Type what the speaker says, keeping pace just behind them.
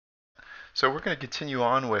So we're going to continue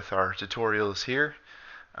on with our tutorials here.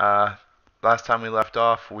 Uh, Last time we left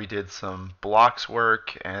off, we did some blocks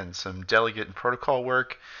work and some delegate and protocol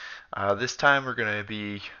work. This time we're going to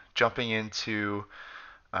be jumping into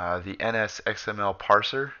the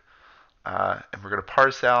NSXMLParser, and we're going to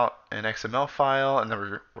parse out an XML file, and then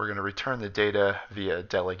we're going to return the data via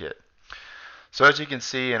delegate. So as you can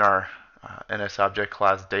see in our NS object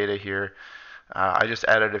class data here, I just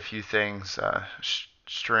added a few things,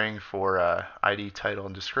 string for ID, title,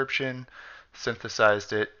 and description,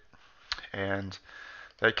 synthesized it, and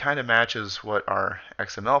that kind of matches what our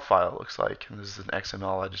XML file looks like. And this is an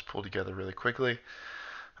XML I just pulled together really quickly.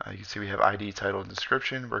 You can see we have ID, title, and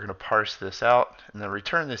description. We're going to parse this out and then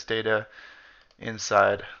return this data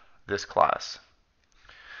inside this class.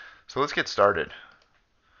 So let's get started.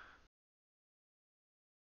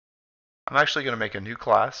 I'm actually going to make a new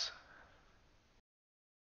class.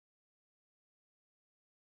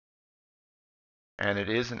 And it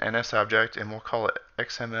is an NS object, and we'll call it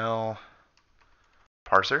XML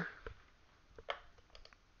Parser.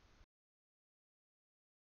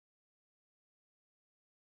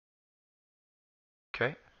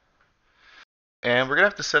 Okay. And we're going to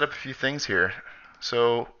have to set up a few things here.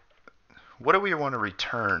 So what do we want to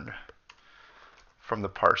return from the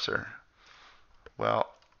parser? Well,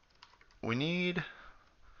 we need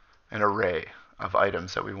an array of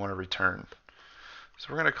items that we want to return. So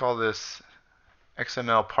we're going to call this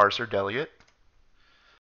XML Parser delegate.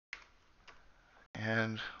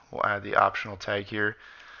 And we'll add the optional tag here,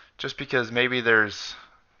 just because maybe there's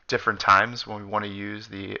different times when we want to use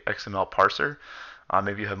the XML parser.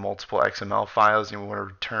 Maybe you have multiple XML files and you want to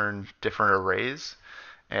return different arrays.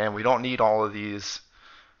 And we don't need all of these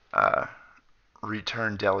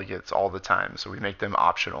return delegates all the time, so we make them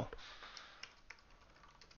optional.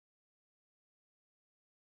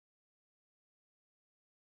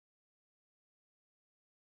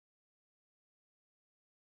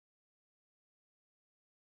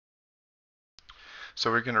 So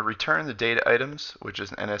we're going to return the data items, which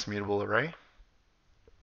is an NS mutable array.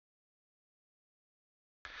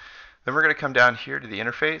 Then we're going to come down here to the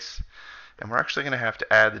interface, and we're actually going to have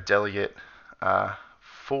to add the delegate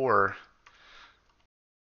for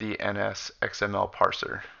the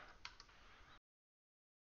NSXMLParser.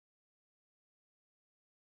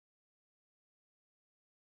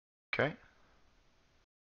 Okay.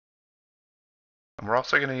 And we're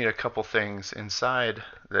also going to need a couple things inside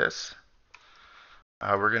this.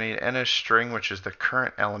 We're going to need NS string, which is the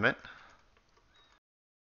current element.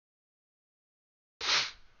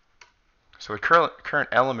 So the current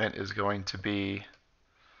element is going to be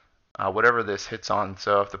whatever this hits on.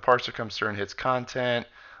 So if the parser comes through and hits content,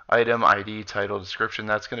 item, ID, title, description,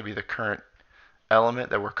 that's going to be the current element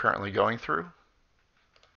that we're currently going through.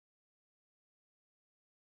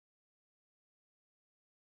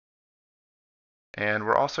 And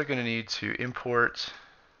we're also going to need to import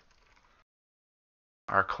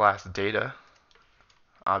our class data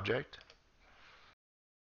object.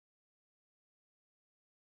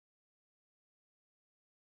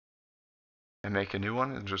 And make a new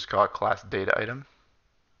one and just call it class data item.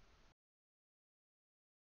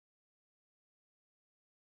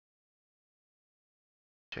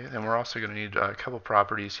 Okay, then we're also going to need a couple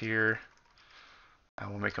properties here.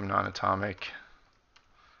 We'll make them non-atomic.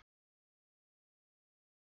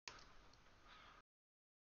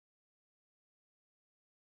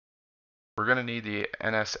 We're going to need the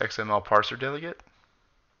NSXMLParser delegate.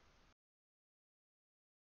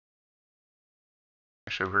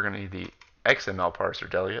 Actually, we're going to need the XML parser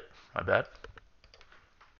delegate. My bad.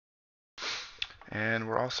 And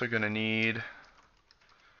we're also going to need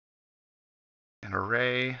an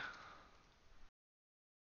array.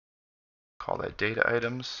 Call that data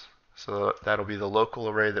items. So that'll be the local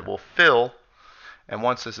array that will fill. And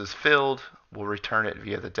once this is filled, we'll return it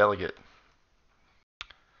via the delegate.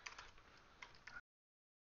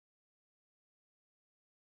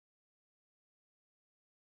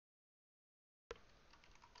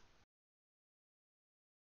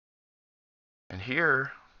 And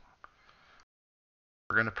here,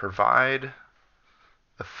 we're going to provide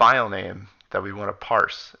the file name that we want to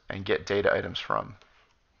parse and get data items from.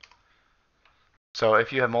 So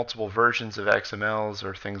if you have multiple versions of XMLs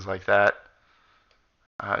or things like that,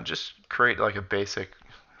 just create like a basic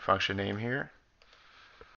function name here.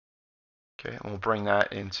 Okay, and we'll bring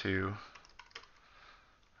that into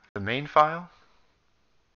the main file.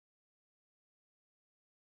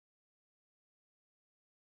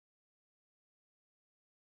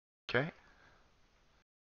 Okay.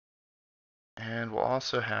 And we'll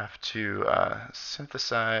also have to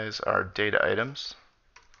synthesize our data items.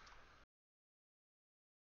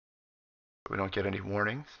 we don't get any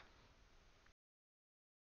warnings.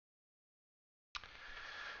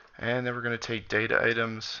 And then we're going to take data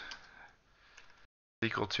items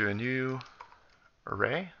equal to a new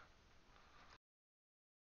array.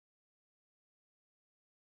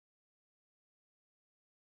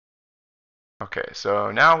 Okay,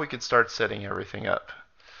 so now we can start setting everything up.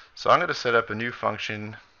 So I'm going to set up a new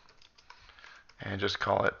function and just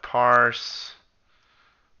call it parse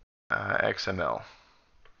XML.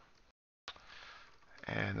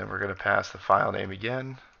 And then we're going to pass the file name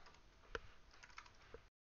again.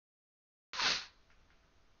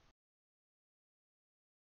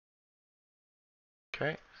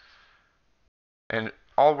 Okay. And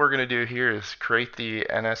all we're going to do here is create the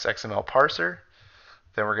NSXMLParser.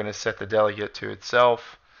 Then we're going to set the delegate to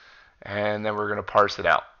itself, and then we're going to parse it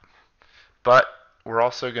out. But we're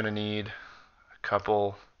also going to need a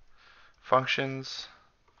couple functions.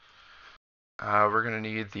 We're going to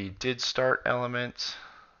need the didStart element,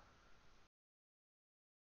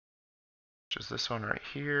 which is this one right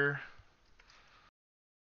here.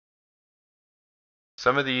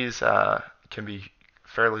 Some of these can be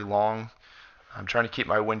fairly long. I'm trying to keep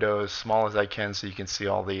my window as small as I can so you can see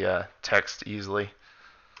all the text easily.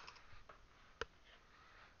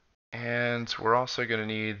 And we're also going to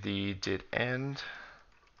need the didEnd.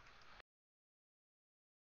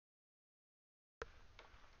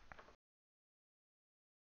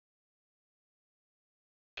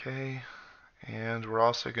 Okay, and we're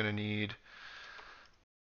also going to need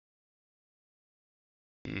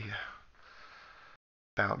the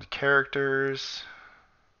bound characters.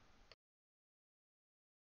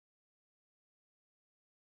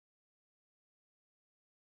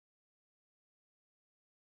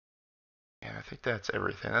 And I think that's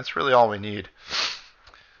everything. That's really all we need.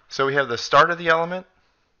 So we have the start of the element,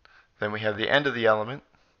 then we have the end of the element,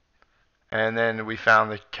 and then we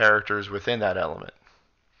found the characters within that element.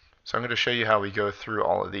 So I'm going to show you how we go through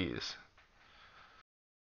all of these.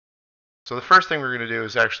 So the first thing we're going to do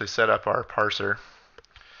is actually set up our parser.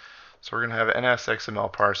 So we're going to have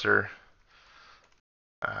NSXMLParser.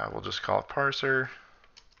 We'll just call it parser.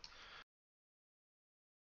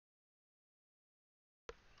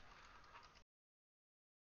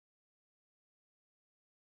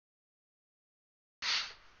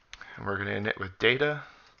 And we're going to init with data.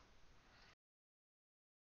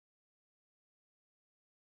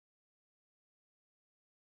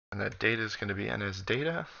 And that data is going to be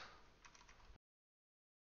NSData.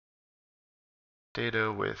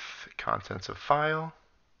 Data with contents of file.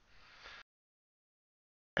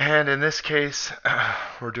 And in this case,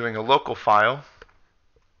 we're doing a local file.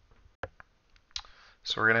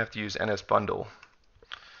 So we're going to have to use NSBundle.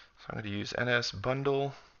 So I'm going to use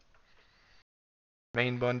NSBundle,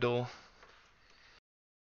 main bundle.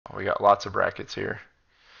 Oh, we got lots of brackets here.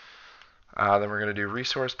 Then we're going to do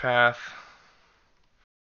resource path.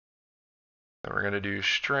 Then we're going to do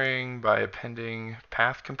string by appending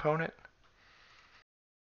path component.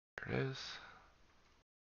 There it is.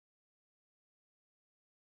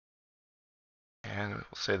 And we'll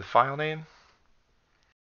say the file name.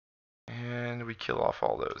 And we kill off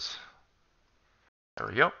all those. There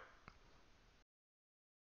we go.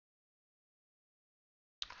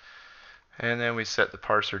 And then we set the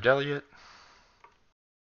parser delegate.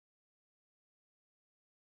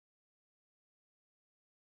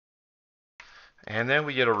 And then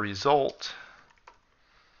we get a result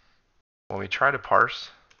when we try to parse.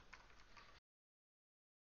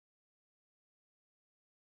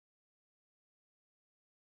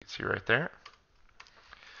 You can see right there.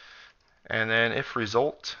 And then if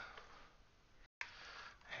result,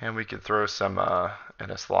 and we could throw some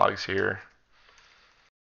NS logs here.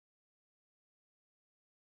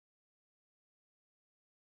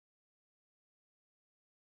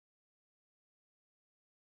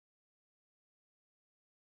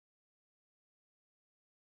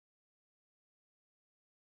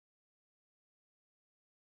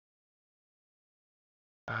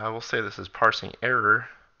 We'll say this is parsing error.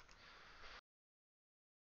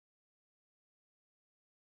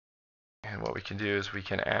 And what we can do is we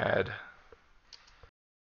can add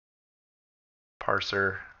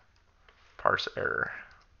parser parse error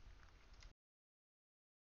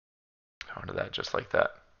onto that, just like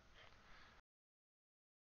that.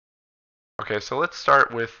 Okay, so let's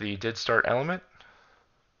start with the didStart element.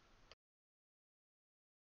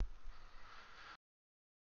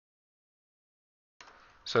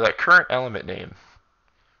 So that current element name,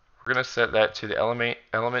 we're going to set that to the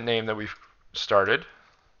element name that we've started.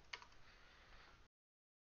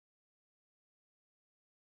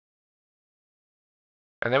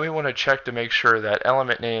 And then we want to check to make sure that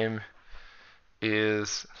element name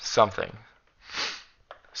is something.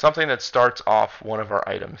 something that starts off one of our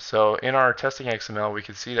items. So in our testing XML, we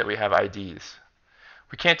can see that we have IDs.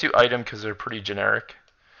 We can't do item because they're pretty generic.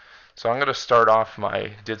 So I'm going to start off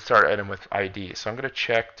my did start item with ID. So I'm going to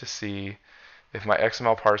check to see if my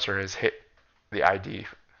XML parser has hit the ID.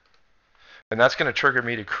 And that's going to trigger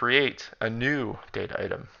me to create a new data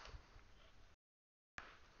item.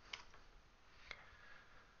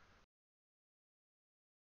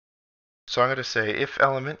 So I'm going to say if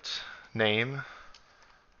element name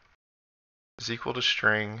is equal to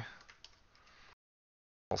string,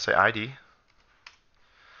 I'll say ID.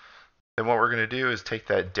 Then what we're going to do is take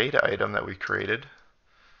that data item that we created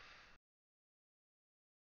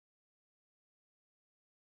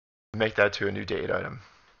and make that to a new data item.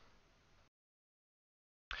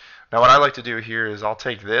 Now what I like to do here is I'll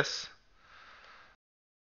take this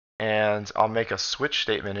and I'll make a switch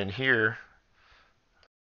statement in here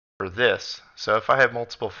for this. So if I have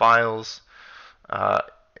multiple files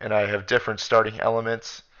and I have different starting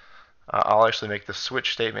elements, I'll actually make the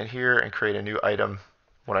switch statement here and create a new item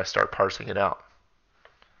when I start parsing it out.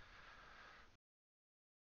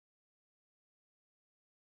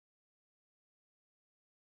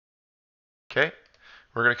 Okay,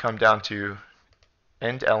 we're going to come down to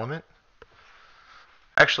end element.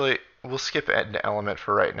 Actually, we'll skip end element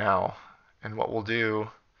for right now, and what we'll do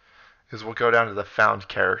is we'll go down to the found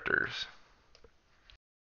characters,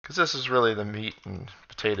 because this is really the meat and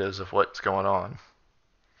potatoes of what's going on.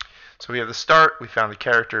 So we have the start, we found the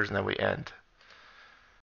characters, and then we end.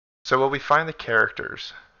 So when we find the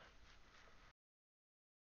characters,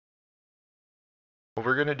 what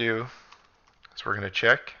we're going to do is we're going to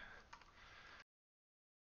check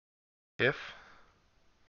if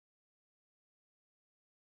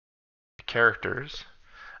the characters,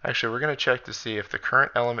 actually we're going to check to see if the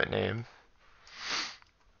current element name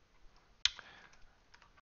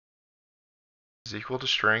is equal to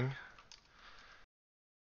string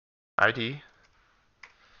ID.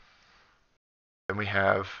 Then we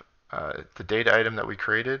have the data item that we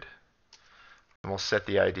created, and we'll set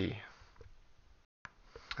the ID.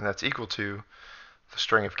 And that's equal to the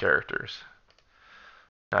string of characters.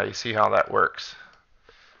 Now you see how that works.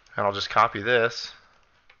 And I'll just copy this,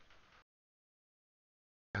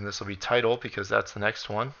 and this will be title because that's the next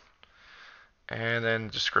one, and then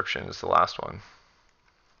description is the last one.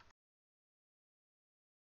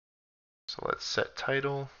 So let's set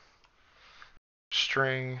title,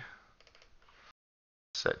 string,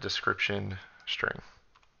 set description, string.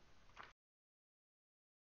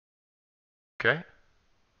 Okay.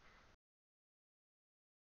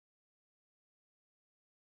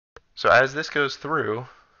 So as this goes through,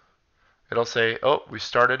 it'll say, oh, we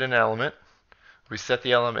started an element, we set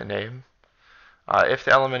the element name. If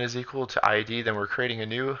the element is equal to ID, then we're creating a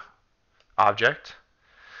new object.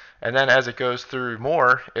 And then as it goes through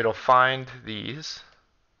more, it'll find these.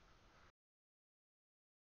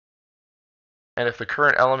 And if the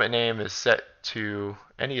current element name is set to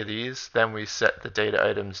any of these, then we set the data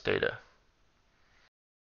item's data.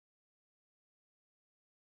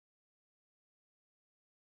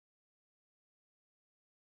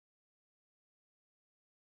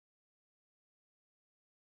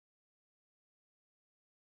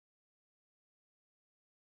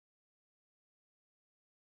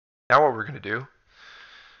 Now what we're going to do,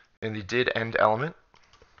 in the did end element,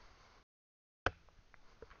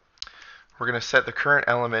 we're going to set the current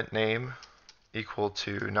element name equal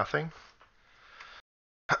to nothing.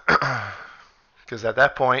 Because at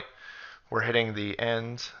that point, we're hitting the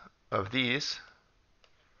end of these,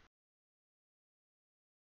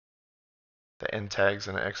 the end tags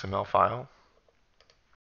in an XML file.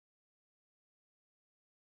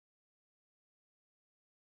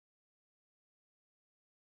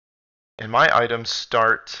 And my items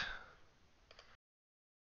start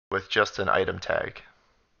with just an item tag.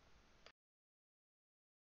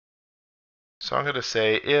 So I'm going to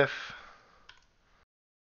say if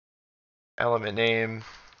element name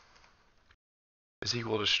is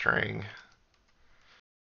equal to string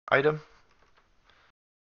item.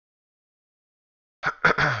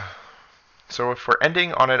 So if we're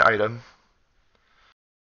ending on an item,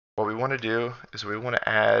 what we want to do is we want to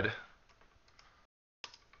add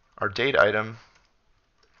our data item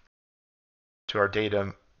to our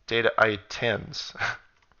data items.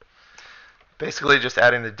 Basically just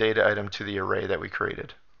adding the data item to the array that we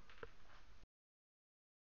created.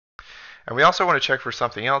 And we also want to check for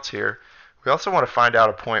something else here. We also want to find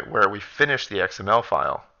out a point where we finish the XML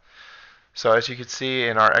file. So as you can see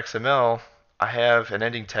in our XML, I have an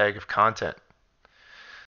ending tag of content.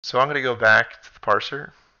 So I'm going to go back to the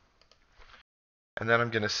parser, and then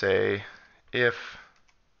I'm going to say if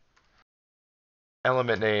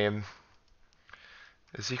element name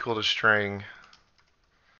is equal to string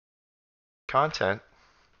content,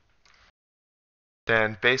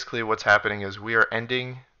 then basically what's happening is we are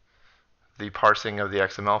ending the parsing of the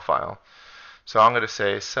XML file. So I'm going to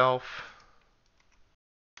say self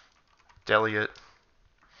delegate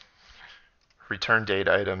return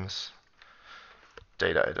data items.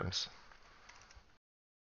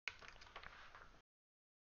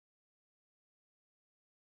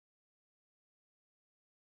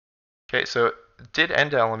 Okay, so did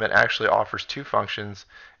end element actually offers two functions,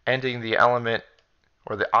 ending the element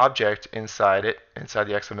or the object inside the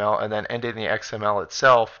XML, and then ending the XML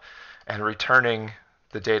itself and returning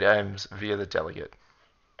the data items via the delegate.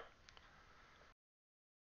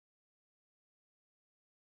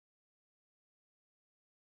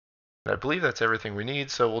 And I believe that's everything we need,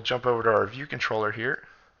 so we'll jump over to our view controller here.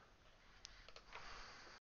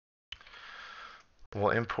 We'll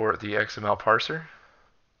import the XML parser.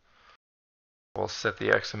 We'll set the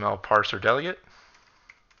XML parser delegate.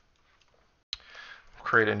 We'll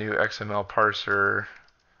create a new XML parser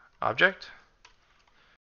object.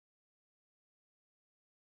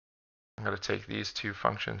 I'm going to take these two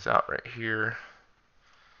functions out right here.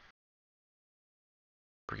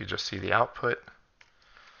 We can just see the output.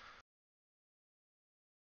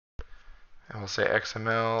 And we'll say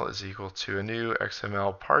XML is equal to a new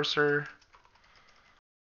XML parser.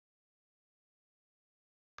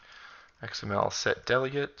 XML set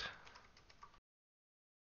delegate.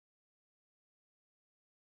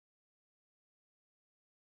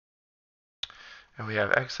 And we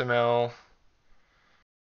have XML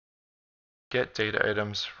get data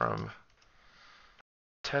items from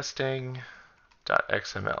testing.xml.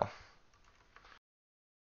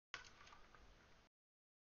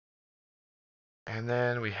 And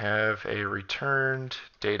then we have a returned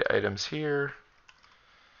data items here.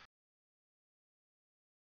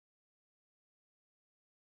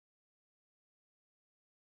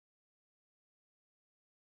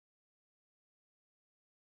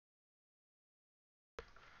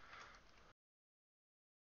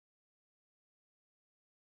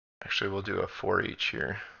 Actually, we'll do a for each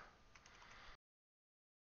here.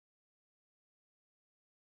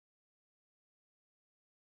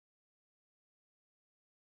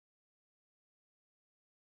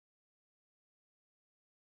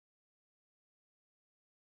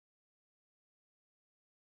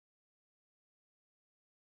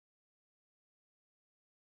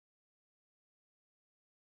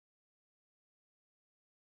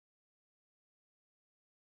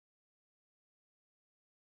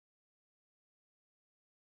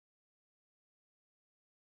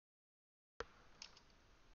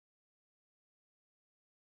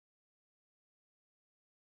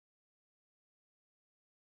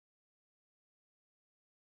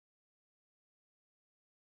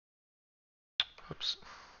 Oops.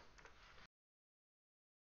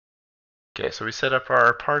 Okay, so we set up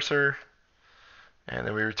our parser, and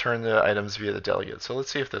then we return the items via the delegate. So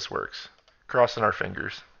let's see if this works. Crossing our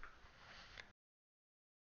fingers.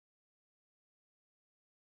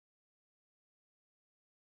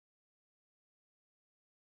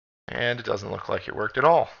 And it doesn't look like it worked at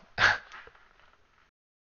all. We're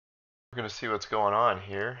going to see what's going on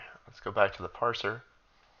here. Let's go back to the parser.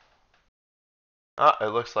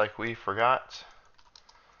 It looks like we forgot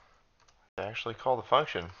to actually call the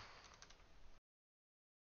function.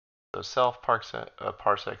 So self parse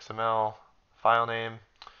XML file name.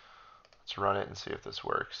 Let's run it and see if this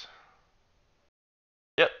works.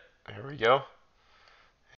 Yep, here we go.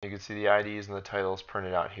 You can see the IDs and the titles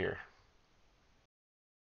printed out here.